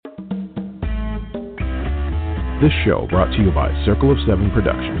This show brought to you by Circle of Seven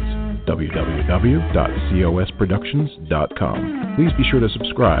Productions, www.cosproductions.com. Please be sure to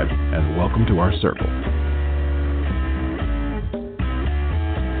subscribe and welcome to our circle.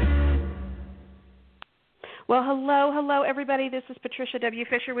 Well, hello, everybody. This is Patricia W.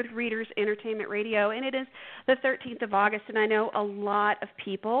 Fisher with Readers Entertainment Radio, and it is the 13th of August, and I know a lot of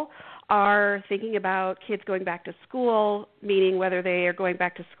people are thinking about kids going back to school, meaning whether they are going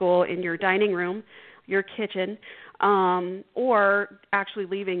back to school in your dining room, your kitchen, or actually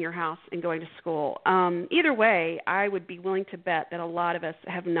leaving your house and going to school. Either way, I would be willing to bet that a lot of us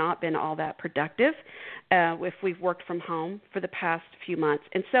have not been all that productive if we've worked from home for the past few months.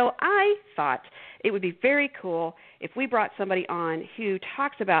 And so I thought it would be very cool if we brought somebody on who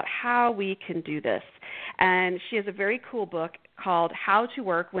talks about how we can do this. And she has a very cool book called How to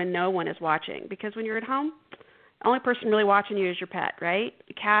Work When No One is Watching, because when you're at home, the only person really watching you is your pet, right?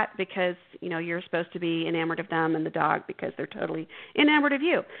 The cat, because, you're supposed to be enamored of them, and the dog because they're totally enamored of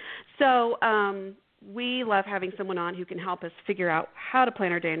you. So we love having someone on who can help us figure out how to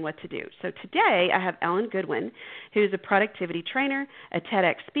plan our day and what to do. So today I have Ellen Goodwin, who's a productivity trainer, a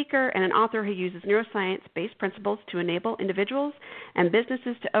TEDx speaker, and an author who uses neuroscience-based principles to enable individuals and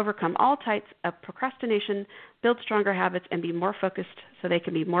businesses to overcome all types of procrastination, build stronger habits, and be more focused so they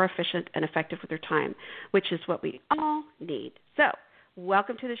can be more efficient and effective with their time, which is what we all need. So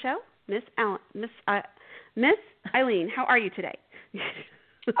welcome to the show, Miss Eileen. How are you today?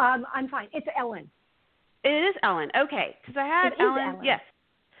 I'm fine. It's Ellen. It is Ellen. Okay, because I had Ellen. Yes,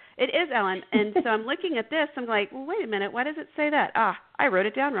 it is Ellen. And so I'm looking at this. I'm like, well, wait a minute. Why does it say that? I wrote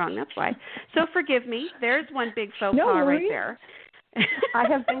it down wrong. That's why. So forgive me. There's one big faux pas right there. I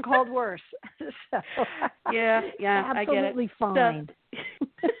have been called worse. So yeah, I get it. Absolutely fine.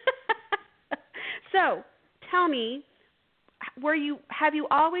 So tell me, have you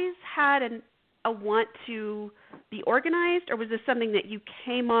always had a want to be organized, or was this something that you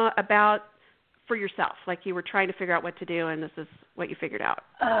came about for yourself, like you were trying to figure out what to do, and this is what you figured out?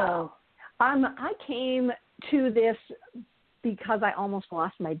 I came to this because I almost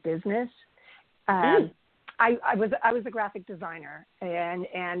lost my business. I was a graphic designer and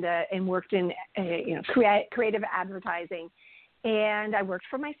worked in creative advertising, and I worked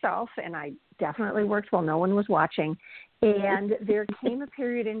for myself, and I definitely worked while no one was watching. And there came a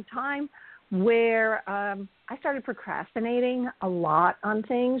period in time where I started procrastinating a lot on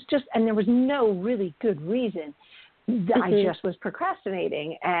things, and there was no really good reason. I just was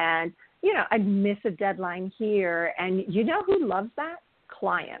procrastinating, and I'd miss a deadline here, and you know who loves that?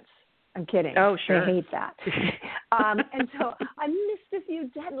 Clients. I'm kidding. Oh, sure. They hate that. And so I missed a few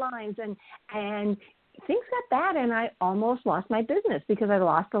deadlines, and things got bad, and I almost lost my business because I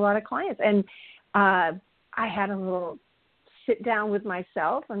lost a lot of clients. And I had a little sit down with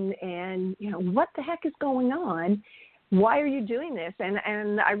myself and what the heck is going on? Why are you doing this?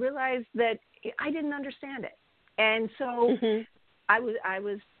 And I realized that I didn't understand it. And so I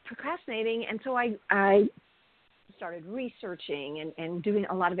was procrastinating, and so I started researching and doing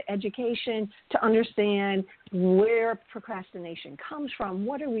a lot of education to understand where procrastination comes from.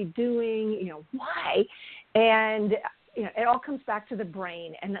 What are we doing? Why? And it all comes back to the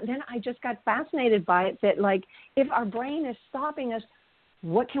brain. And then I just got fascinated by it, that if our brain is stopping us,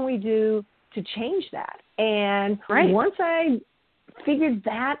 what can we do to change that? And once I figured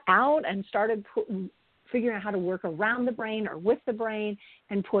that out and started figuring out how to work around the brain or with the brain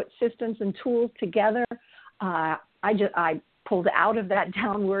and put systems and tools together, I pulled out of that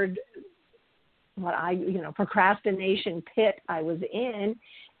downward, procrastination pit I was in,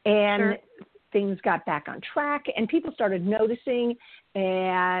 and things got back on track, and people started noticing,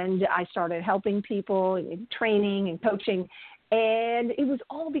 and I started helping people, and training and coaching, and it was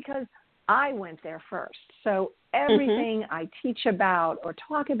all because I went there first. So everything I teach about or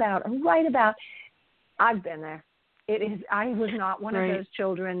talk about or write about, I've been there. I was not one of those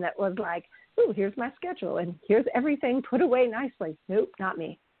children that was like, ooh, here's my schedule, and here's everything put away nicely. Nope, not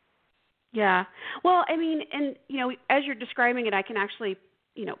me. Yeah. Well, I mean, and, as you're describing it, I can actually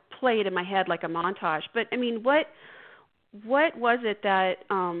play it in my head like a montage. But I mean, what was it that?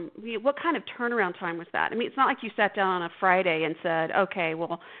 What kind of turnaround time was that? I mean, it's not like you sat down on a Friday and said, okay,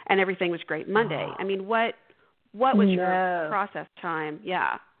 well, and everything was great Monday. I mean, what was your process time?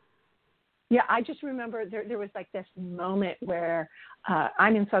 Yeah. Yeah, I just remember there was this moment where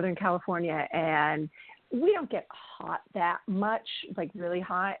I'm in Southern California, and we don't get hot that much, really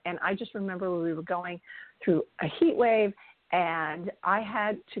hot. And I just remember when we were going through a heat wave, and I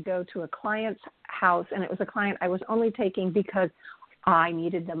had to go to a client's house, and it was a client I was only taking because I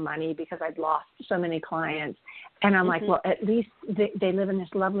needed the money because I'd lost so many clients. And I'm like, well, at least they live in this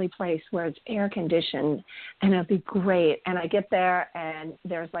lovely place where it's air conditioned and it'll be great. And I get there and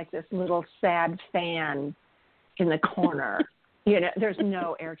there's like this little sad fan in the corner. There's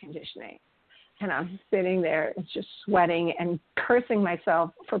no air conditioning. And I'm sitting there, it's just sweating and cursing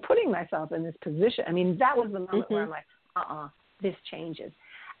myself for putting myself in this position. I mean, that was the moment where I'm like, this changes.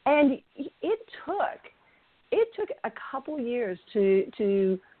 And it took a couple years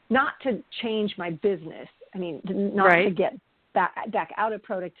to not to change my business. I mean, not to get back out of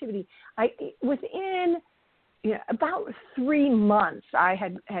productivity. Within about 3 months, I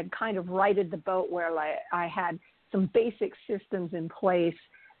had kind of righted the boat where I had some basic systems in place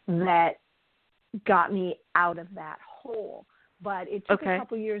that got me out of that hole. But it took a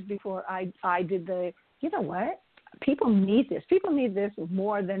couple years before I did the, you know what? People need this. People need this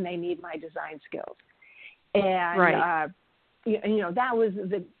more than they need my design skills. And, that was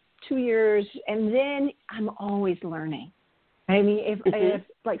the 2 years. And then I'm always learning. I mean, if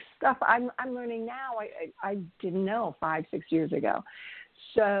like stuff I'm learning now, I didn't know 5-6 years ago.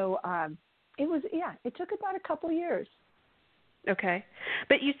 So it took about a couple years. Okay.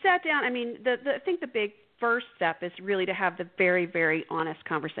 But you sat down, I mean, I think the big first step is really to have the very, very honest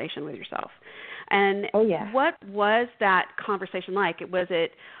conversation with yourself. And what was that conversation like? Was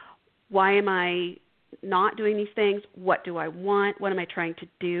it, why am I not doing these things? What do I want? What am I trying to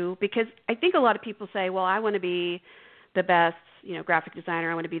do? Because I think a lot of people say, well, I want to be the best, graphic designer.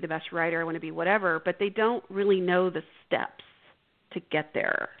 I want to be the best writer. I want to be whatever, but they don't really know the steps to get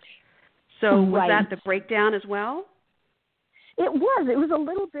there. So was that the breakdown as well? It was a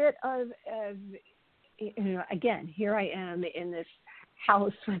little bit of again, here I am in this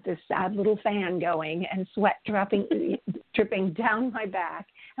house with this sad little fan going and sweat dripping down my back.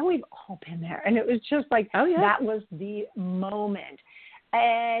 And we've all been there. And it was just like, that was the moment.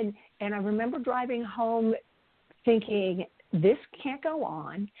 And I remember driving home thinking, this can't go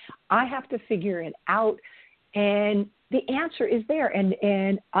on. I have to figure it out. And the answer is there.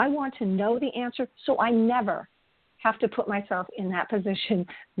 And I want to know the answer so I never have to put myself in that position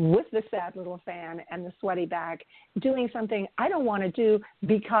with the sad little fan and the sweaty back, doing something I don't want to do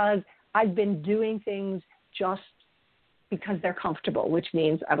because I've been doing things just because they're comfortable, which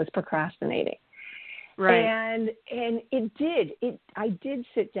means I was procrastinating. Right. And I did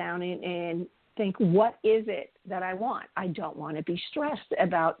sit down and think, what is it that I want? I don't want to be stressed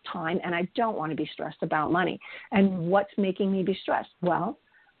about time, and I don't want to be stressed about money. And what's making me be stressed? Well,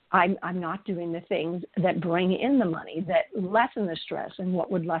 I'm not doing the things that bring in the money, that lessen the stress. And what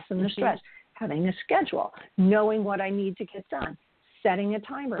would lessen the stress? Having a schedule, knowing what I need to get done, setting a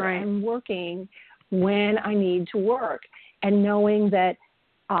timer and working when I need to work, and knowing that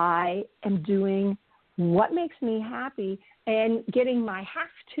I am doing what makes me happy and getting my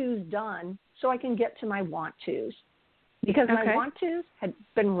have-tos done so I can get to my want-tos. Because my want-tos had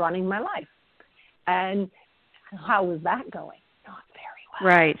been running my life. And how was that going? Not very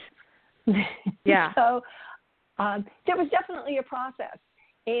well. Right. Yeah. So there was definitely a process.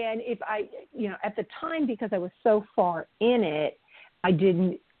 And if I, at the time, because I was so far in it, I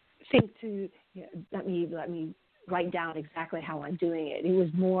didn't think to let me write down exactly how I'm doing it. It was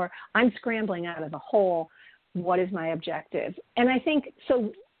more, I'm scrambling out of the hole. What is my objective? And I think,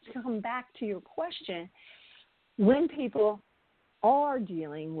 so to come back to your question, when people are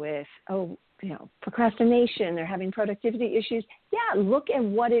dealing with, procrastination, they're having productivity issues, look at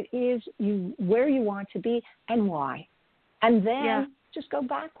what it is, where you want to be and why. And then just go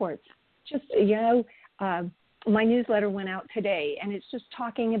backwards. Just, my newsletter went out today, and it's just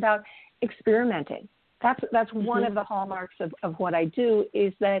talking about experimenting. That's one of the hallmarks of what I do,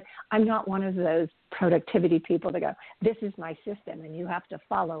 is that I'm not one of those productivity people that go, this is my system and you have to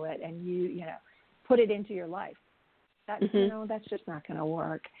follow it and you put it into your life. That's just not going to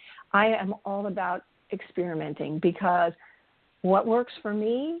work. I am all about experimenting, because what works for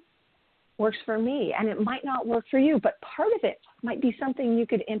me, and it might not work for you, but part of it might be something you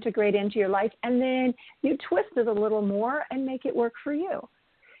could integrate into your life, and then you twist it a little more and make it work for you.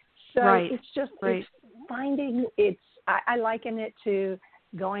 So it's just it's finding, I liken it to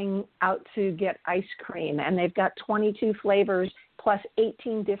going out to get ice cream, and they've got 22 flavors plus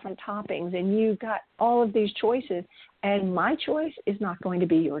 18 different toppings, and you've got all of these choices, and my choice is not going to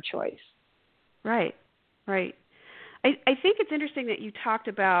be your choice. Right. I think it's interesting that you talked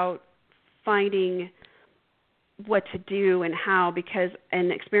about finding what to do and how,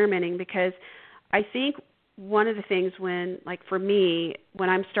 and experimenting, because I think one of the things for me, when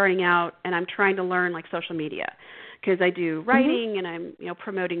I'm starting out and I'm trying to learn social media, because I do writing and I'm,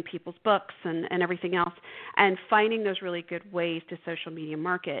 promoting people's books and everything else, and finding those really good ways to social media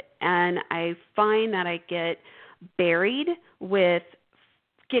market. And I find that I get buried with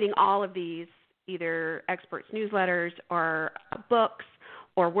getting all of these either experts newsletters or books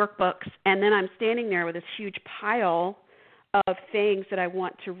or workbooks, and then I'm standing there with this huge pile of things that I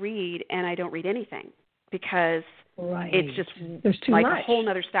want to read, and I don't read anything because it's just there's too like much. a whole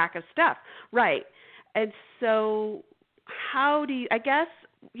other stack of stuff. Right. And so how do you, I guess,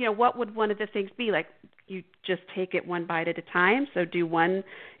 what would one of the things be? Like, you just take it one bite at a time. So do one,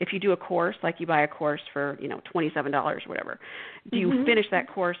 if you do a course, like you buy a course for, $27 or whatever, do you finish that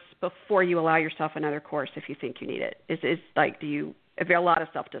course before you allow yourself another course if you think you need it? Is like, if there a lot of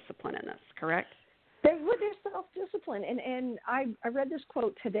self-discipline in this, correct? There's self-discipline. And I read this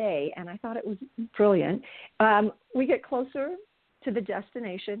quote today, and I thought it was brilliant. We get closer to the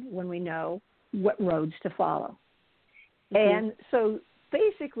destination when we know what roads to follow. And so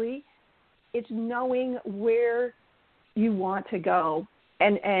basically, it's knowing where you want to go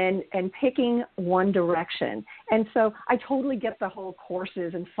and picking one direction. And so I totally get the whole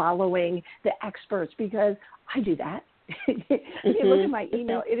courses and following the experts, because I do that. If you look at my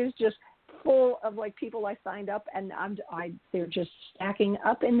email, it is just full of like people I signed up, and they're just stacking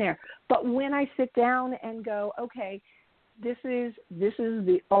up in there. But when I sit down and go, okay, this is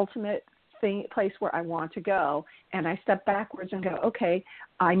the ultimate place where I want to go, and I step backwards and go, okay,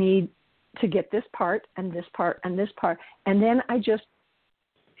 I need to get this part and this part and this part, and then I just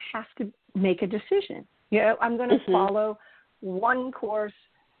have to make a decision. I'm going to follow one course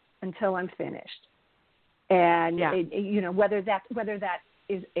until I'm finished, and whether that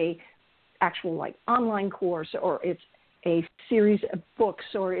is a actual like online course, or it's a series of books,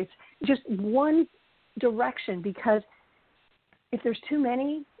 or it's just one direction, because if there's too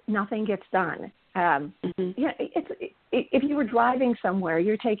many, nothing gets done. If you were driving somewhere,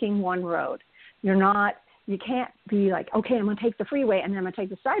 you're taking one road. You can't be like, okay, I'm going to take the freeway and then I'm going to take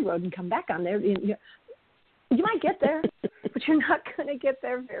the side road and come back on there. You might get there, but you're not going to get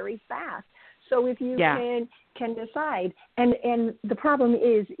there very fast. So if you can decide, and the problem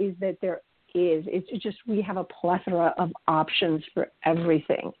is that it's just, we have a plethora of options for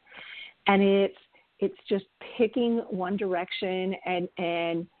everything, and it's just picking one direction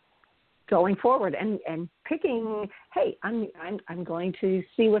and going forward and picking, hey, I'm going to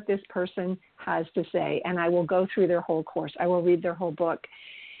see what this person has to say, and I will go through their whole course. I will read their whole book,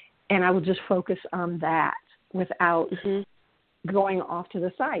 and I will just focus on that without going off to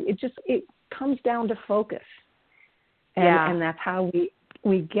the side. It comes down to focus, and that's how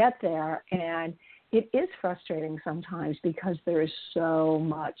we get there. And it is frustrating sometimes because there is so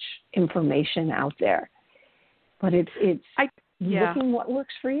much information out there, but it's looking what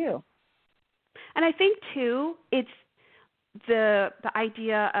works for you. And I think too, it's the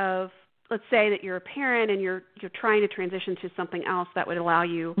idea of, let's say that you're a parent and you're trying to transition to something else that would allow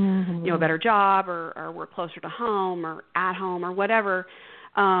you, a better job or work closer to home or at home or whatever,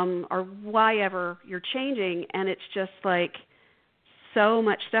 or whatever you're changing, and it's just like so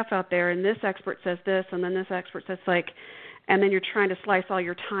much stuff out there, and this expert says this, and then this expert says and then you're trying to slice all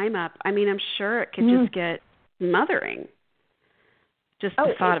your time up. I mean, I'm sure it could just get smothering. Just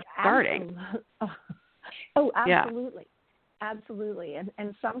the thought of starting. Absolutely. Absolutely.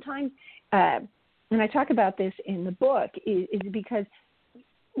 And sometimes, and I talk about this in the book, is because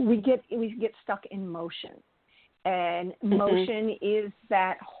we get stuck in motion. And motion is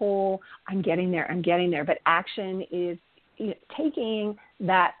that whole, I'm getting there. But action is taking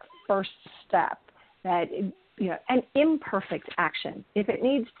that first step, that, an imperfect action, if it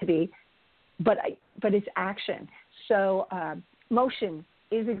needs to be, but it's action. So, motion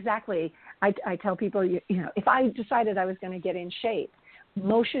is exactly, I tell people, if I decided I was going to get in shape,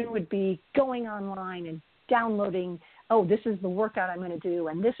 motion would be going online and downloading, this is the workout I'm going to do,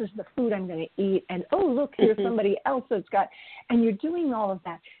 and this is the food I'm going to eat, and look, here's somebody else that's got, and you're doing all of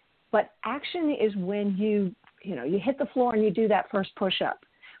that. But action is when you hit the floor and you do that first push-up,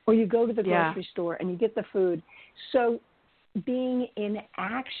 or you go to the grocery store and you get the food. So being in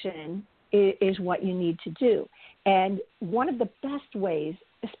action is what you need to do. And one of the best ways,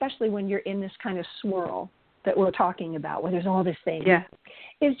 especially when you're in this kind of swirl that we're talking about, where there's all this thing,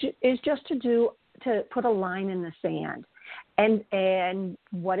 is just to put a line in the sand. And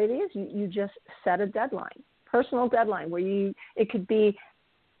what it is, you just set a deadline, personal deadline, where it could be,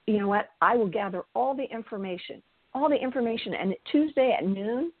 I will gather all the information, and Tuesday at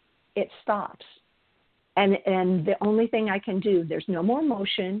noon, it stops. And the only thing I can do, there's no more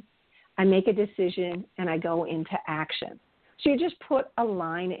motion, I make a decision, and I go into action. So you just put a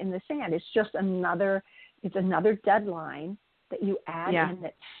line in the sand. It's just another it's another deadline that you add Yeah. in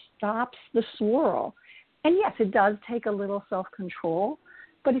that stops the swirl. And yes, it does take a little self-control,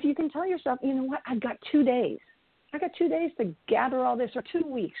 but if you can tell yourself, you know what, I've got 2 days. I got 2 days to gather all this, or 2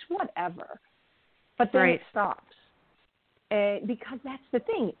 weeks, whatever. But then Right. it stops. Because that's the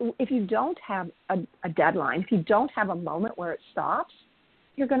thing. If you don't have a deadline, if you don't have a moment where it stops,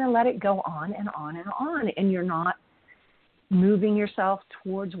 you're going to let it go on and on and on, and you're not moving yourself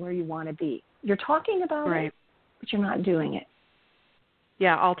towards where you want to be. You're talking about it, but you're not doing it.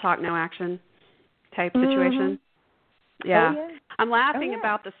 Yeah, all talk, no action type situation. Yeah. Oh, yeah. I'm laughing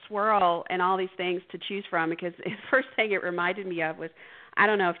about the swirl and all these things to choose from, because the first thing it reminded me of was, I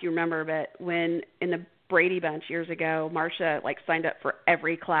don't know if you remember, but when in the Brady Bunch years ago, Marcia signed up for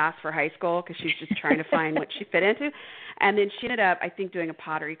every class for high school because she was just trying to find what she fit into. And then she ended up, I think, doing a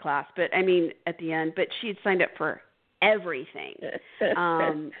pottery class, at the end, but she had signed up for everything.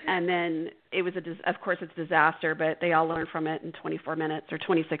 And then it was of course it's a disaster, but they all learned from it in 24 minutes or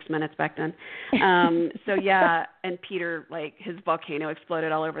 26 minutes back then. So yeah, and Peter, his volcano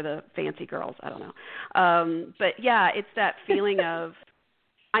exploded all over the fancy girls. I don't know. But yeah, it's that feeling of,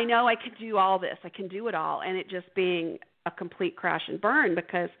 I know I can do all this. I can do it all. And it just being a complete crash and burn,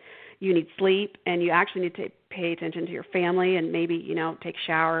 because you need sleep and you actually need to pay attention to your family and maybe, take a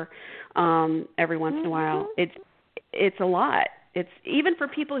shower every once in a while. It's a lot. It's even for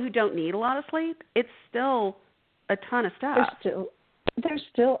people who don't need a lot of sleep, it's still a ton of stuff. There's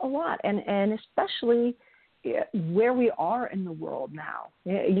still a lot. And especially where we are in the world now.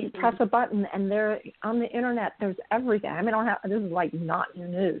 You press a button and there on the internet there's everything. This is not new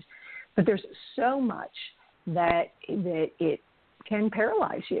news, but there's so much that it can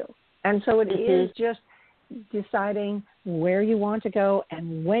paralyze you. And so it is just deciding where you want to go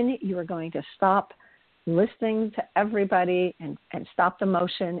and when you are going to stop listening to everybody and stop the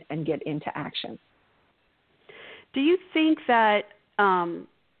motion and get into action. Do you think that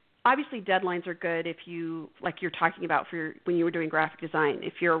obviously deadlines are good if you, you're talking about when you were doing graphic design,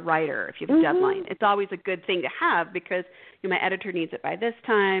 if you're a writer, if you have a deadline, it's always a good thing to have, because my editor needs it by this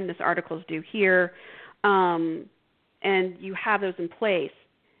time, this article is due here, and you have those in place.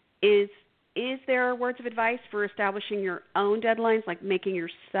 Is there words of advice for establishing your own deadlines, making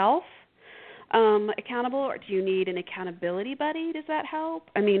yourself accountable, or do you need an accountability buddy? Does that help?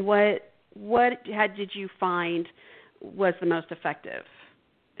 What did you find was the most effective?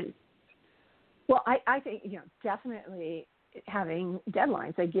 Well, I think, definitely having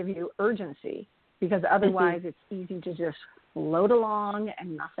deadlines, they give you urgency, because otherwise it's easy to just float along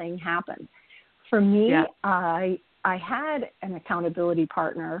and nothing happens. For me, I had an accountability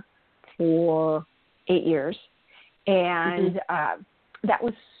partner for 8 years, and that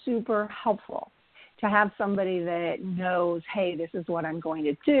was super helpful to have somebody that knows, hey, this is what I'm going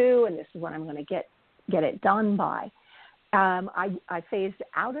to do and this is what I'm going to get it done by. I phased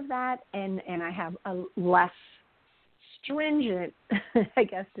out of that, and I have a less stringent, I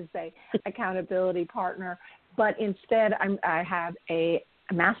guess to say, accountability partner. But instead, I have a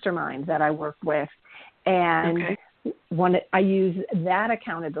mastermind that I work with, and I use that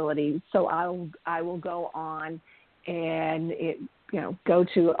accountability. So I will go on and go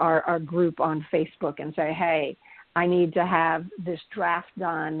to our group on Facebook and say, hey, I need to have this draft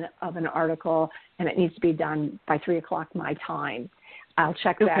done of an article, and it needs to be done by 3 o'clock my time. I'll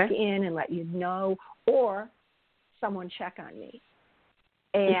check back in and let you know, or someone check on me.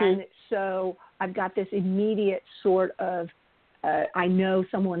 And so I've got this immediate sort of, I know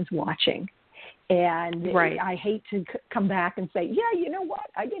someone's watching. And I hate to come back and say, yeah, you know what,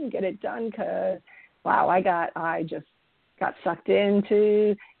 I didn't get it done because, wow, I just got sucked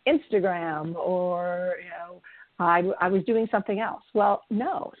into Instagram, or, I was doing something else. Well,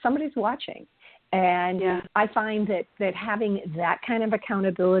 no, somebody's watching. And I find that having that kind of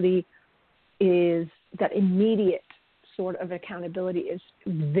accountability that immediate sort of accountability is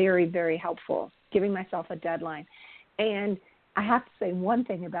very, very helpful, giving myself a deadline. And I have to say one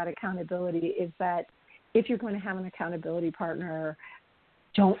thing about accountability is that if you're going to have an accountability partner,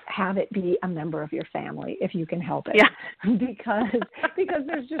 don't have it be a member of your family if you can help it. Yeah. because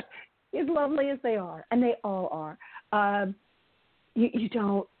there's just, as lovely as they are, and they all are, you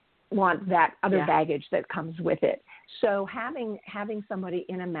don't want that other baggage that comes with it. So having somebody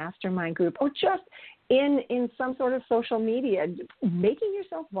in a mastermind group, or just in some sort of social media, making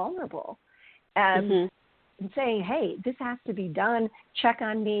yourself vulnerable, and saying, hey, this has to be done, check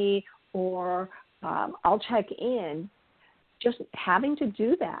on me, or I'll check in. Just having to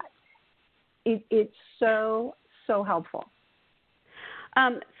do that, it's so helpful.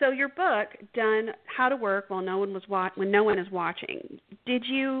 So your book, done How to Work While No One is Watching. Did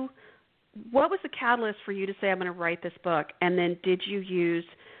you what was the catalyst for you to say, I'm going to write this book? And then did you use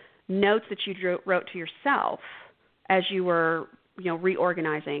notes that you wrote to yourself as you were,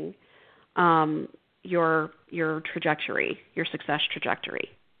 reorganizing your trajectory, your success trajectory?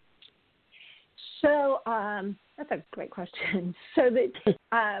 So that's a great question. So that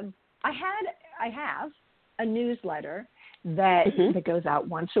I have a newsletter that goes out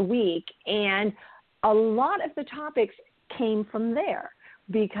once a week, and a lot of the topics came from there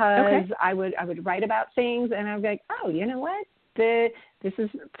because I would write about things, and I'd be like, oh, you know what, this is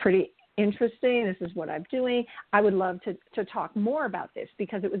pretty interesting. This is what I'm doing. I would love to talk more about this,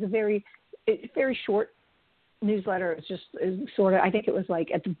 because it was a very short newsletter. It was sort of, I think it was like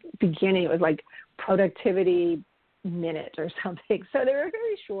at the beginning, it was like productivity minute or something. So they were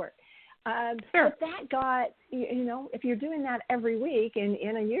very short. But that got, if you're doing that every week, and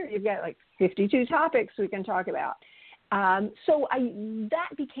in a year, you've got like 52 topics we can talk about. So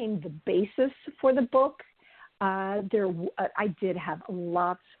that became the basis for the book. I did have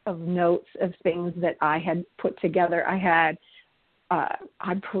lots of notes of things that I had put together. I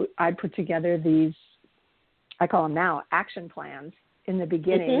put together these, I call them now action plans in the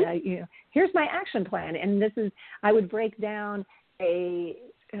beginning. Here's my action plan. And I would break down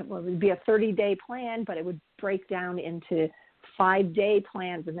it would be a 30-day plan, but it would break down into 5-day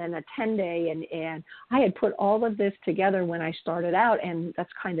plans and then a 10-day. And I had put all of this together when I started out, and that's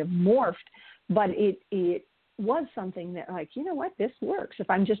kind of morphed. But it was something that, like, you know what, this works. If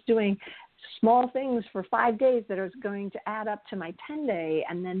I'm just doing small things for 5 days that are going to add up to my 10-day,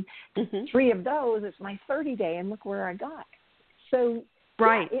 and then 3 of those, it's my 30-day, and look where I got. So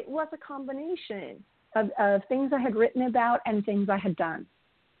it was a combination of things I had written about and things I had done.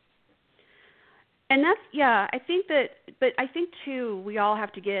 And that's, I think but I think too, we all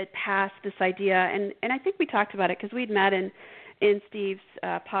have to get past this idea, and I think we talked about it because we'd met in Steve's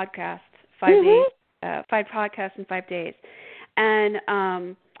podcast, 5 days, 5 podcasts in 5 days.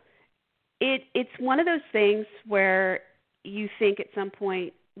 And it's one of those things where you think at some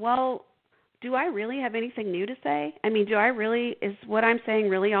point, well, do I really have anything new to say? I mean, is what I'm saying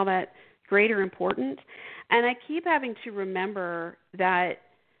really all that great or important? And I keep having to remember that,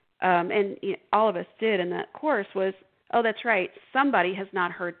 and all of us did in that course, was, oh, that's right, somebody has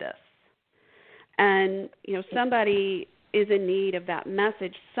not heard this. And, somebody is in need of that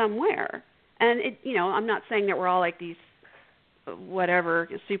message somewhere. And, I'm not saying that we're all like these whatever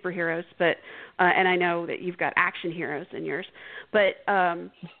superheroes, but and I know that you've got action heroes in yours, but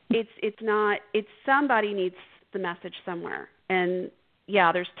it's somebody needs the message somewhere. And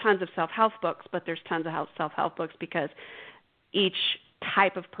there's tons of self-help books, but there's tons of self-help books because each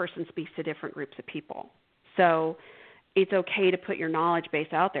type of person speaks to different groups of people. So it's okay to put your knowledge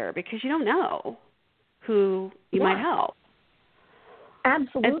base out there because you don't know who you might help.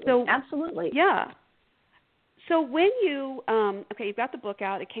 Absolutely. Absolutely. Yeah. So when you've got the book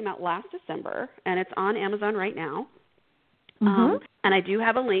out. It came out last December, and it's on Amazon right now. And I do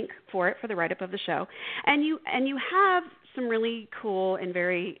have a link for it for the write-up of the show. And you have some really cool and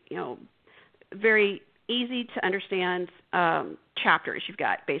very, very easy to understand chapters. You've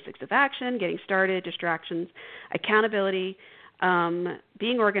got basics of action, getting started, distractions, accountability,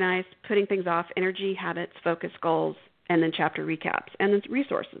 being organized, putting things off, energy, habits, focus, goals, and then chapter recaps, and then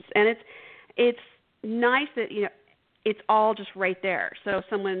resources. And it's nice that, it's all just right there. So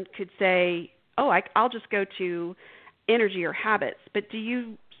someone could say, oh, I'll just go to energy or habits. But do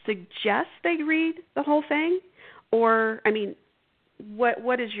you suggest they read the whole thing? Or,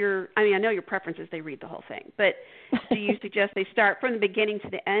 what is your, I know your preference is they read the whole thing, but do you suggest they start from the beginning to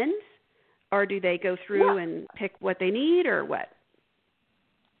the end? Or do they go through and pick what they need, or what?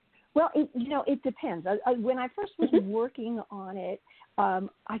 Well, it depends. When I first was working on it,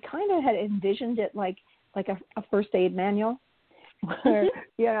 I kind of had envisioned it like a first aid manual, where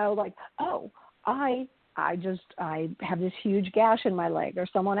I have this huge gash in my leg, or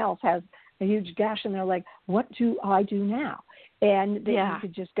someone else has a huge gash in their leg. What do I do now? And then you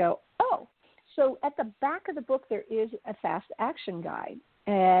could just go, oh. So at the back of the book there is a fast action guide,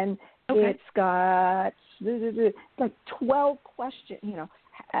 and it's got like 12 questions.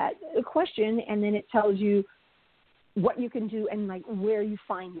 A question, and then it tells you what you can do and like where you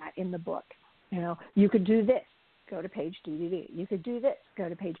find that in the book. You could do this, go to page DVD. You could do this, go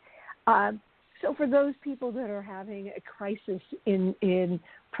to page. So for those people that are having a crisis in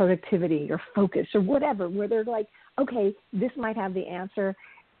productivity or focus or whatever, where they're like, okay, this might have the answer,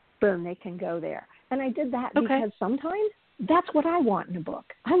 boom, they can go there. And I did that because sometimes that's what I want in a book.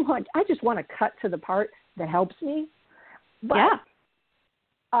 I just want to cut to the part that helps me. But,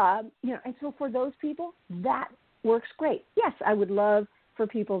 and so for those people, that works great. Yes, I would love for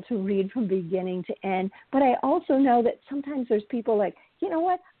people to read from beginning to end. But I also know that sometimes there's people like, you know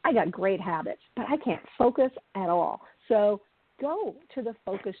what, I got great habits, but I can't focus at all. So go to the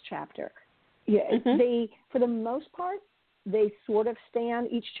focus chapter. Yeah, they, for the most part, they sort of stand,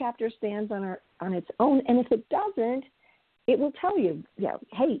 each chapter stands on its own. And if it doesn't, it will tell you,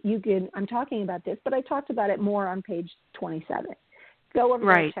 hey, I'm talking about this, but I talked about it more on page 27. Go over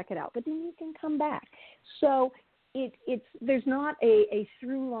there and check it out. But then you can come back. So there's not a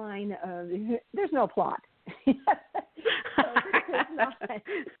through line of, there's no plot.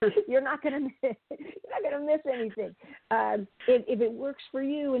 So you're not going to miss anything. If it works for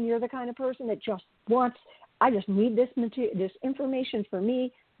you and you're the kind of person that just wants, I just need this material, this information for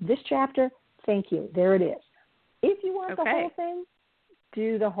me, this chapter, thank you. There it is. If you want the whole thing,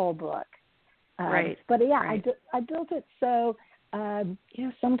 do the whole book. But I built it so,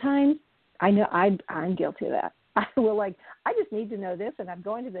 sometimes I know I'm guilty of that. I just need to know this, and I'm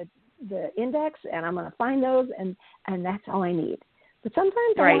going to the index, and I'm going to find those, and that's all I need. But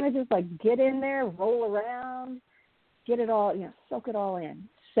sometimes I want to just get in there, roll around, get it all, soak it all in.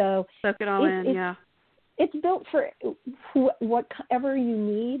 So soak it all in. It's built for whatever you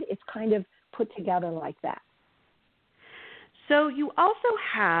need. It's kind of put together like that. So you also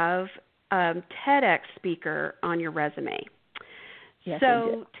have TEDx speaker on your resume. Yes,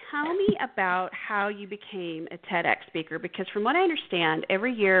 so tell me about how you became a TEDx speaker, because from what I understand,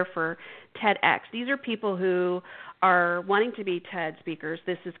 every year for TEDx, these are people who are wanting to be TED speakers.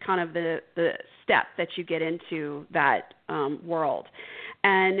 This is kind of the step that you get into that world.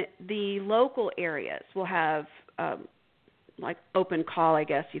 And the local areas will have open call, I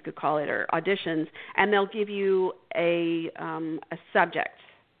guess you could call it, or auditions, and they'll give you a subject,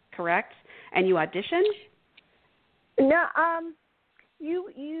 correct? And you audition? No,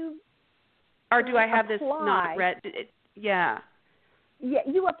 you or do I have apply. this not read? Yeah,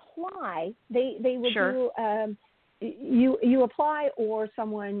 you apply. They will do. You apply, or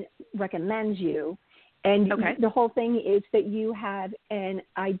someone recommends you, and the whole thing is that you have an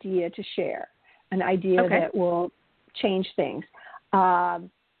idea to share, an idea that will change things,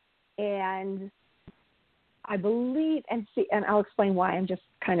 and I believe, and I'll explain why I'm just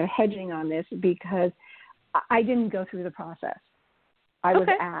kind of hedging on this, because I didn't go through the process. I was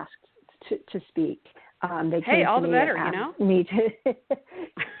asked to speak. They came all to the me better, and asked me to.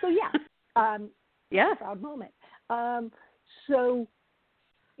 So proud moment. So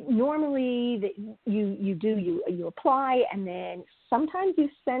normally you apply, and then sometimes you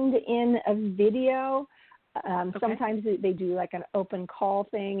send in a video. Sometimes they do like an open call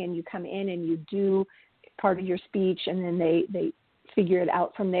thing, and you come in and you do part of your speech, and then they figure it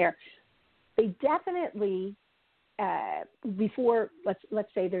out from there. They definitely before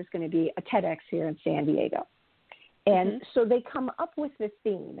let's say there's going to be a TEDx here in San Diego, and so they come up with this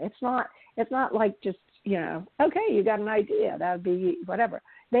theme. It's not like just okay, you got an idea, that would be whatever.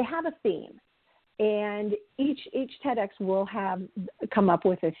 They have a theme. And each TEDx will come up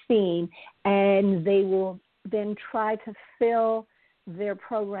with a theme, and they will then try to fill their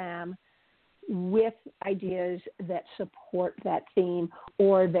program with ideas that support that theme,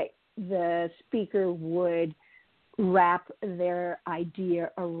 or that the speaker would wrap their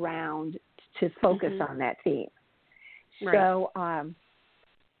idea around to focus on that theme. So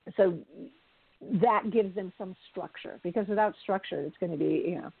that gives them some structure, because without structure, it's going to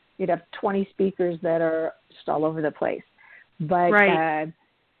be, you'd have 20 speakers that are just all over the place. But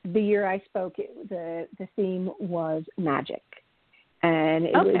the year I spoke, the theme was magic. And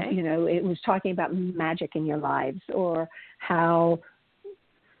it was, it was talking about magic in your lives, or how,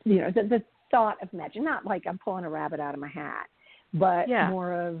 the thought of magic, not like I'm pulling a rabbit out of my hat, but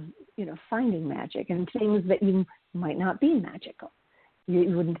more of, finding magic and things that you might not be magical.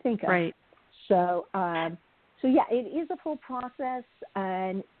 You wouldn't think of. Right. So, it is a full process,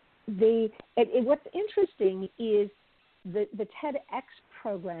 and what's interesting is the TEDx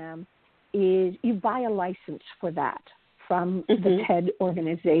program is you buy a license for that from the TED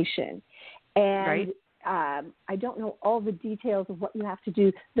organization, and I don't know all the details of what you have to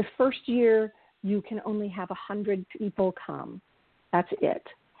do. The first year you can only have 100 people come. That's it.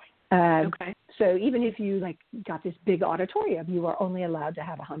 So even if you got this big auditorium, you are only allowed to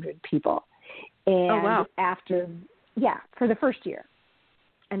have 100 people. And after, for the first year.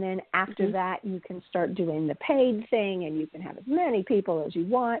 And then after that, you can start doing the paid thing, and you can have as many people as you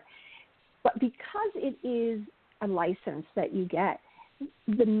want. But because it is a license that you get,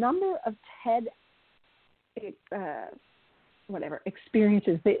 the number of TED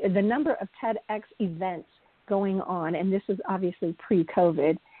experiences, the number of TEDx events going on, and this is obviously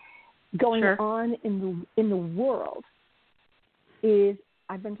pre-COVID, going on in the world is,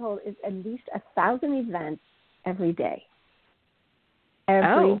 I've been told, is at least 1,000 events every day.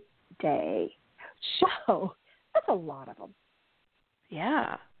 Every day. So that's a lot of them.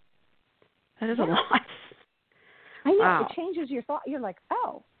 Yeah. That is a lot. I know. Wow. It changes your thought. You're like,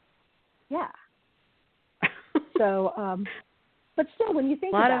 oh, yeah. So, but still, when you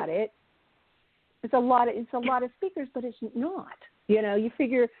think about it, it's a lot of speakers, but it's not. You know, you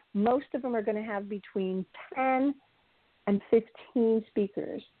figure most of them are going to have between 10 and 15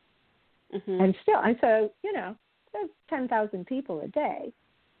 speakers. Mm-hmm. And still, and so, you know, that's 10,000 people a day,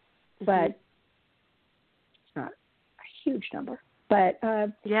 but it's not a huge number. But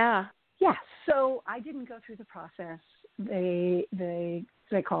yeah. So I didn't go through the process. They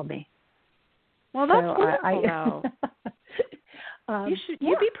called me. Well, that's wonderful, though.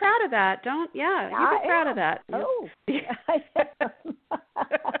 You'd be proud of that. You'd be proud of that. Oh, you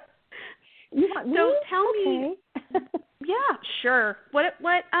want me? So tell me. Yeah, sure. What?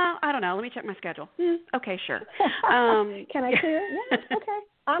 I don't know. Let me check my schedule. Okay, sure. Can I do it? Yeah. Okay.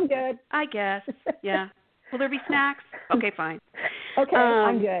 I'm good. I guess. Yeah. Will there be snacks? Okay, fine. Okay,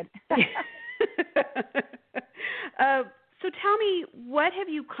 I'm good. So tell me, what have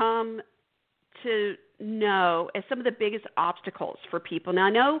you come to know as some of the biggest obstacles for people? Now,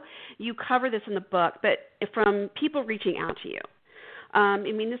 I know you cover this in the book, but from people reaching out to you. I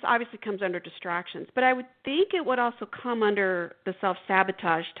mean, this obviously comes under distractions, but I would think it would also come under the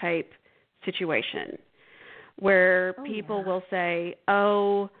self-sabotage type situation where people will say,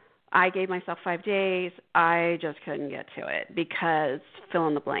 I gave myself 5 days, I just couldn't get to it because fill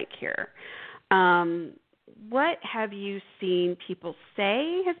in the blank here. What have you seen people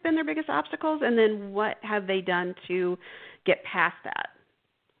say has been their biggest obstacles, and then what have they done to get past that?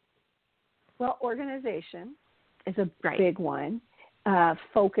 Well, organization is a big one.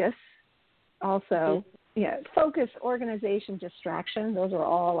 Focus also. Focus, organization, distraction, those are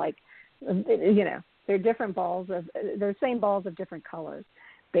all like, you know, they're different balls they're same balls of different colors,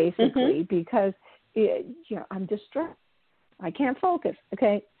 basically, because, I'm distracted. I can't focus.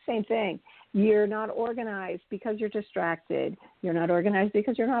 Okay, same thing. You're not organized because you're distracted. You're not organized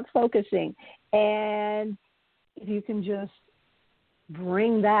because you're not focusing. And if you can just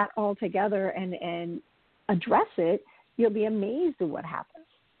bring that all together and address it, you'll be amazed at what happens.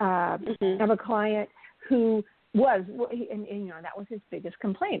 I have a client who and that was his biggest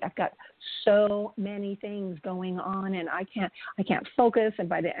complaint. I've got so many things going on, and I can't focus. And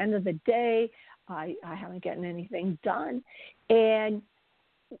by the end of the day, I haven't gotten anything done. And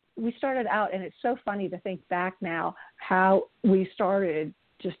we started out, and it's so funny to think back now how we started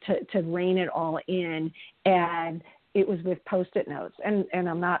just to rein it all in, and it was with Post-it notes. And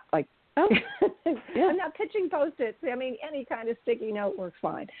I'm not like, I'm not pitching Post-its. I mean, any kind of sticky note works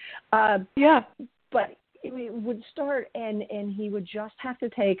fine. But we would start, and he would just have to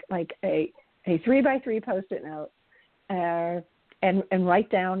take like a 3x3 Post-it note and write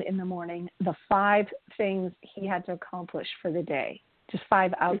down in the morning the 5 things he had to accomplish for the day. Just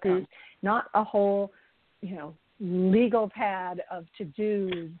 5 outcomes, not a whole, legal pad of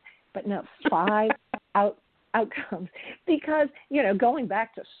to-dos, but no, 5 outcomes. Because, going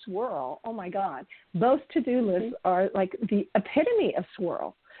back to swirl, oh my God, those to-do lists are like the epitome of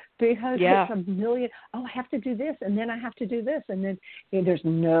swirl. Because it's a million, I have to do this, and then I have to do this, and then there's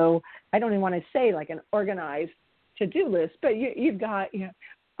no, I don't even want to say like an organized to-do list, but you've got,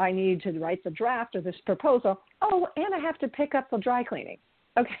 I need to write the draft of this proposal. Oh, and I have to pick up the dry cleaning.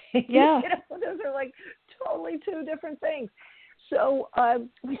 Okay. Yeah. Those are like totally 2 different things. So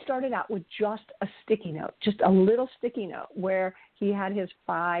we started out with just a sticky note, just a little sticky note where he had his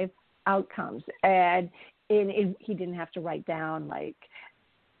 5 outcomes, and he didn't have to write down like,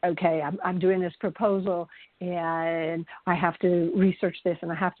 okay, I'm doing this proposal, and I have to research this,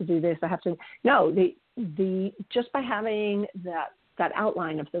 and I have to do this. No, the just by having that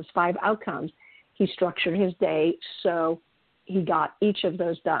outline of those 5 outcomes, he structured his day so he got each of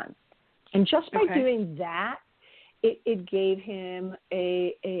those done. And just by doing that, it gave him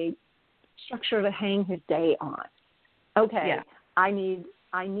a structure to hang his day on. Okay, I need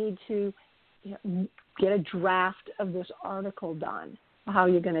to get a draft of this article done. How are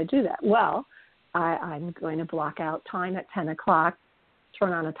you going to do that? Well, I'm going to block out time at 10 o'clock,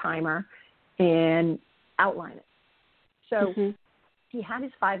 turn on a timer, and outline it. So he had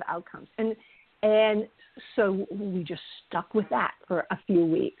his 5 outcomes. And so we just stuck with that for a few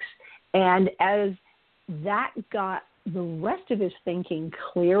weeks. And as that got the rest of his thinking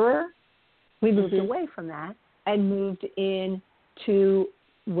clearer, we moved away from that and moved into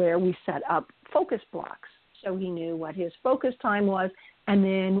where we set up focus blocks. So he knew what his focus time was and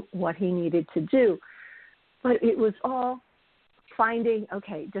then what he needed to do. But it was all finding,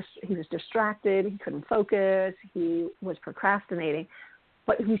 he was distracted, he couldn't focus, he was procrastinating,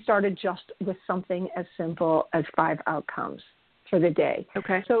 but he started just with something as simple as 5 outcomes for the day.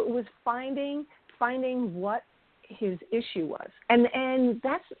 Okay. So it was finding what his issue was. And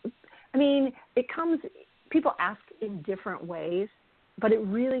that's, it comes, people ask in different ways, but it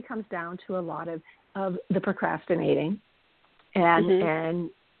really comes down to a lot of the procrastinating and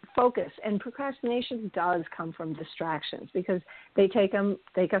focus. And procrastination does come from distractions because they take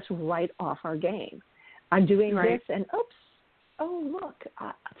us right off our game. I'm doing this and oops, oh look,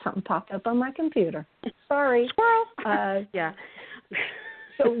 something popped up on my computer. Sorry. Squirrel. Yeah.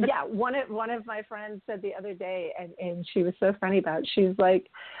 So yeah, one of my friends said the other day, and she was so funny about it. She's like,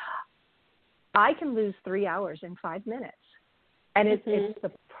 I can lose 3 hours in 5 minutes. And it's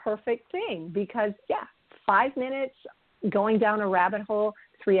the perfect thing because, 5 minutes going down a rabbit hole,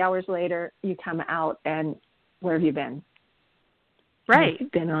 3 hours later, you come out and where have you been? Right.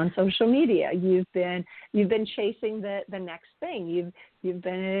 You've been on social media. You've been chasing the next thing. You've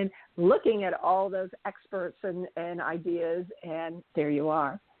been looking at all those experts and ideas, and there you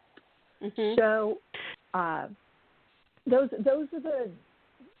are. Mm-hmm. So those are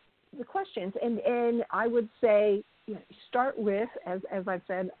the questions, and I would say start with, as I've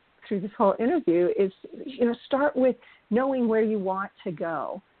said through this whole interview, is start with knowing where you want to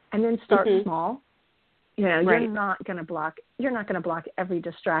go, and then start small. You're not going to block every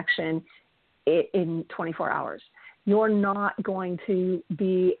distraction in 24 hours. You're not going to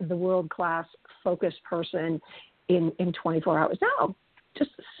be the world-class focused person in 24 hours. No,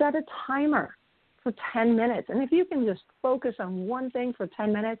 just set a timer for 10 minutes. And if you can just focus on one thing for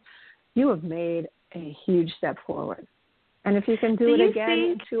 10 minutes, you have made a huge step forward. And if you can do it again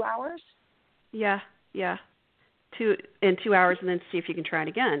in 2 hours? Yeah. In 2 hours, and then see if you can try it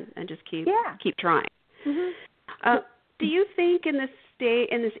again and just keep trying. Mm-hmm. Do you think in this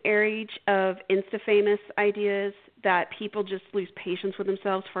age of insta-famous ideas that people just lose patience with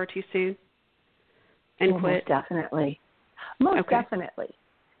themselves far too soon and quit? Most definitely. Most definitely.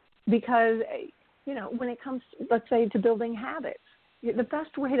 Because, when it comes, let's say, to building habits, the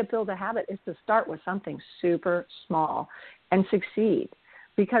best way to build a habit is to start with something super small and succeed.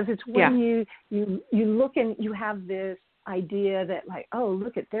 Because it's when you look and you have this idea that like, oh,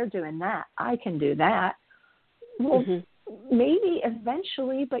 look at, they're doing that, I can do that. Well, maybe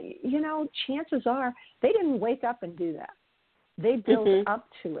eventually, but chances are they didn't wake up and do that. They built up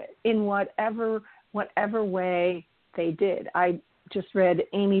to it in whatever way they did. I just read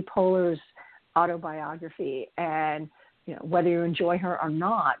Amy Poehler's autobiography, and whether you enjoy her or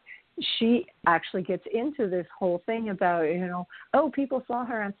not, she actually gets into this whole thing about, people saw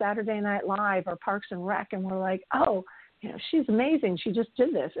her on Saturday Night Live or Parks and Rec and were like, oh, she's amazing. She just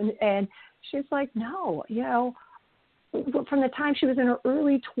did this. And she's like, no, from the time she was in her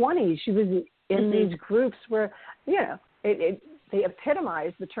early 20s, she was in these groups where, they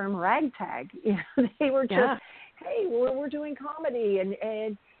epitomized the term ragtag. They were just, hey, we're doing comedy.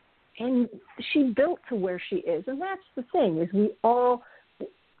 And she built to where she is. And that's the thing, is we all,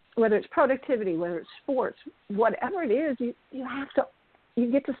 whether it's productivity, whether it's sports, whatever it is, you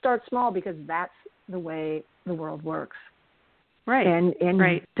get to start small because that's the way the world works. Right. And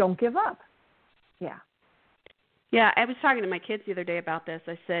don't give up. Yeah. Yeah, I was talking to my kids the other day about this.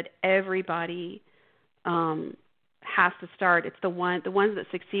 I said everybody has to start. It's the ones that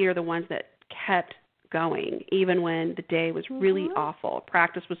succeed are the ones that kept going, even when the day was really awful.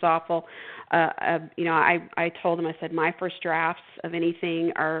 Practice was awful. I told them, I said, my first drafts of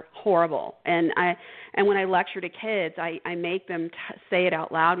anything are horrible. And when I lecture to kids, I make them say it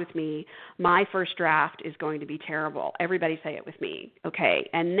out loud with me. My first draft is going to be terrible. Everybody say it with me. Okay.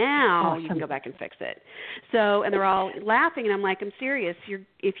 And now you can go back and fix it. So, and they're all laughing, and I'm like, I'm serious.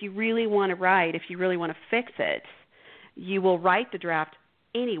 If you really want to write, if you really want to fix it, you will write the draft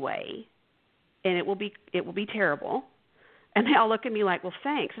anyway. And it will be terrible. And they all look at me like, well,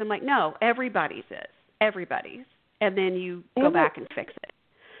 thanks. And I'm like, no, everybody's is. Everybody's. And then you go back and fix it.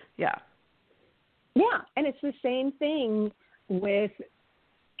 Yeah. Yeah, and it's the same thing with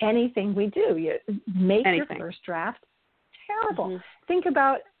anything we do. You make your first draft terrible. Mm-hmm. Think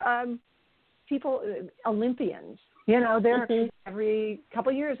about people, Olympians. They're every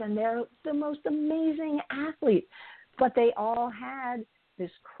couple of years, and they're the most amazing athletes. But they all had this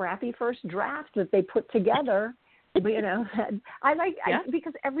crappy first draft that they put together, because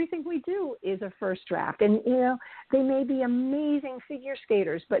everything we do is a first draft, and they may be amazing figure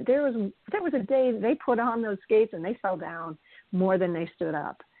skaters, but there was a day they put on those skates and they fell down more than they stood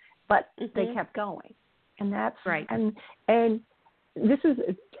up, but they kept going, and that's right. And this is,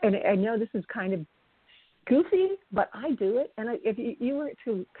 and I know this is kind of goofy, but I do it. And if you were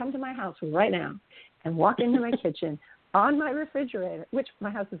to come to my house right now and walk into my kitchen, on my refrigerator, which my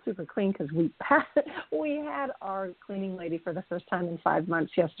house is super clean because we had our cleaning lady for the first time in 5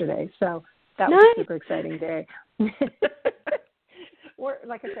 months yesterday. So that was a super exciting day.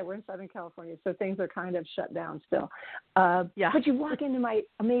 Like I said, we're in Southern California, so things are kind of shut down still. But you walk into my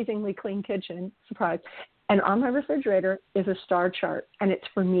amazingly clean kitchen, surprise, and on my refrigerator is a star chart, and it's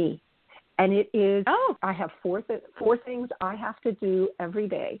for me. And it is, I have four things I have to do every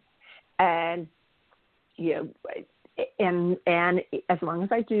day. And, and as long as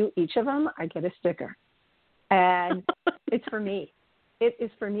I do each of them, I get a sticker. And it's for me. It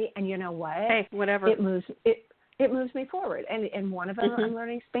is for me. And you know what? Hey, whatever. It moves me forward. And one of them, I'm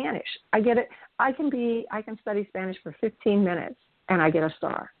learning Spanish. I get it. I can study Spanish for 15 minutes and I get a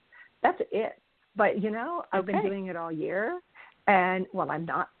star. That's it. But I've been doing it all year, and I'm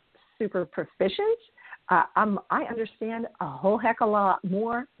not super proficient. I understand a whole heck of a lot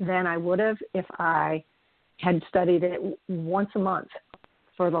more than I would have if I had studied it once a month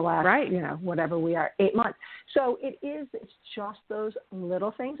for the last, whatever we are, 8 months. So it's just those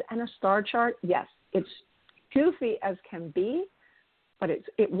little things. And a star chart, yes, it's goofy as can be, but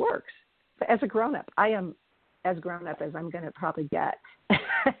it works. But as a grown-up, I am as grown-up as I'm going to probably get.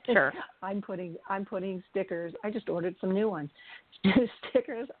 Sure. I'm putting stickers. I just ordered some new ones.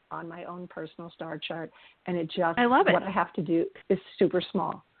 Stickers on my own personal star chart, and I love it. What I have to do is super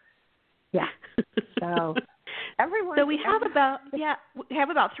small. Yeah. So everyone. So we have about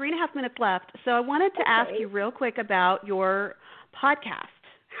 3.5 minutes left. So I wanted to ask you real quick about your podcast.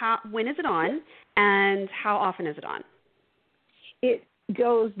 When is it on, and how often is it on? It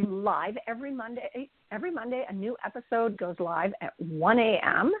goes live every Monday. Every Monday, a new episode goes live at 1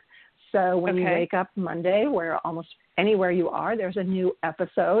 a.m. So when you wake up Monday, where almost anywhere you are, there's a new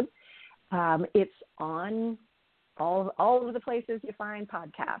episode. It's on all over the places you find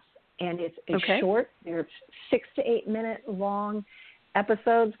podcasts. And it's short. They're 6 to 8 minute long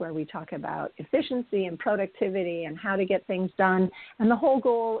episodes where we talk about efficiency and productivity and how to get things done. And the whole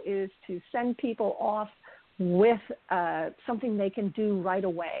goal is to send people off with something they can do right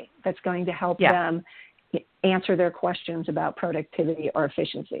away that's going to help them answer their questions about productivity or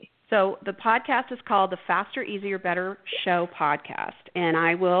efficiency. So the podcast is called the Faster, Easier, Better Show podcast, and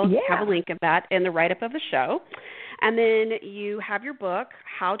I will have a link of that in the write-up of the show. And then you have your book,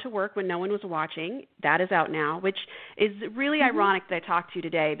 How to Work When No One Was Watching. That is out now, which is really ironic that I talked to you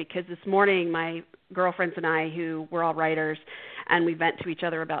today, because this morning my girlfriends and I, who were all writers, and we vent to each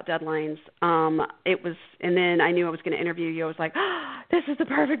other about deadlines, and then I knew I was going to interview you. I was like, this is the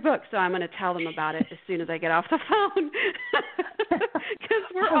perfect book. So I'm going to tell them about it as soon as I get off the phone, because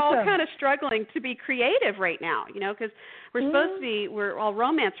we're all kind of struggling to be creative right now, because we're supposed to be, we're all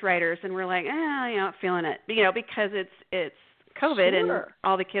romance writers, and we're like, not feeling it, because it's COVID and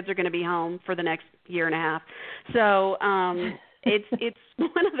all the kids are going to be home for the next year and a half. So it's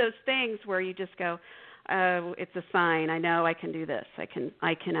one of those things where you just go, it's a sign. I know I can do this. I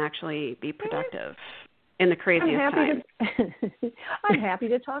can actually be productive in the craziest time. I'm happy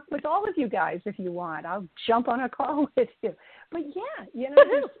to talk with all of you guys if you want. I'll jump on a call with you. But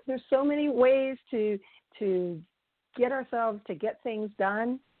there's so many ways to get ourselves to get things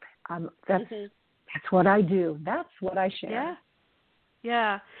done. That's what I do. That's what I share.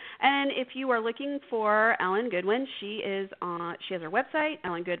 Yeah. And if you are looking for Ellen Goodwin, she has her website,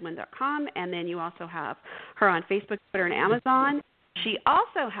 ellengoodwin.com, and then you also have her on Facebook, Twitter, and Amazon. She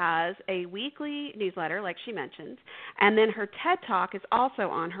also has a weekly newsletter, like she mentioned, and then her TED Talk is also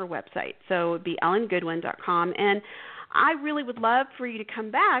on her website. So it would be ellengoodwin.com. And I really would love for you to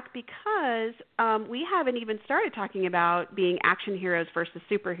come back, because we haven't even started talking about being action heroes versus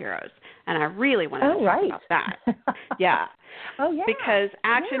superheroes, and I really want to talk about that. Yeah. Because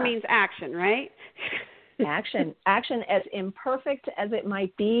action means action, right? Action, as imperfect as it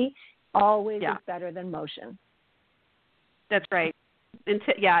might be, always is better than motion. That's right.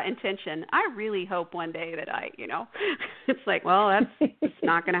 Intention. I really hope one day that it's like, well, it's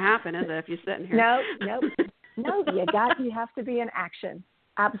not going to happen, is it, if you're sitting here? No, you have to be in action.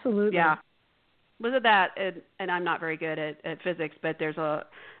 Absolutely. Yeah. Was it that, and I'm not very good at physics, but there's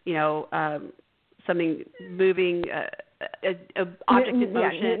something moving, an object in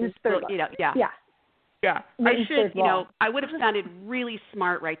motion. Yeah. I should, I would have sounded really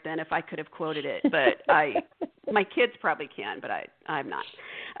smart right then if I could have quoted it, but my kids probably can, but I'm not.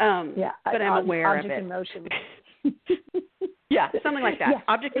 But I'm aware of it. Object in motion. Yeah, something like that. Yeah,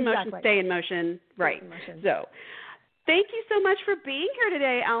 object in motion, stay in motion. Right. So thank you so much for being here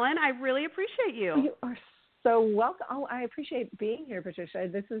today, Ellen. I really appreciate you. You are so welcome. Oh, I appreciate being here, Patricia.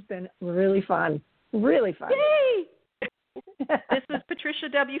 This has been really fun. Really fun. Yay! This is Patricia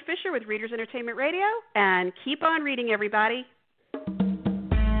W. Fisher with Readers Entertainment Radio, and keep on reading, everybody.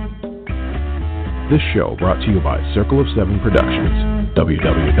 This show brought to you by Circle of Seven Productions,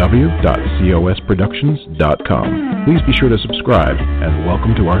 www.cosproductions.com. Please be sure to subscribe and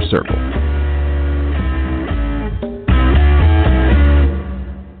welcome to our circle.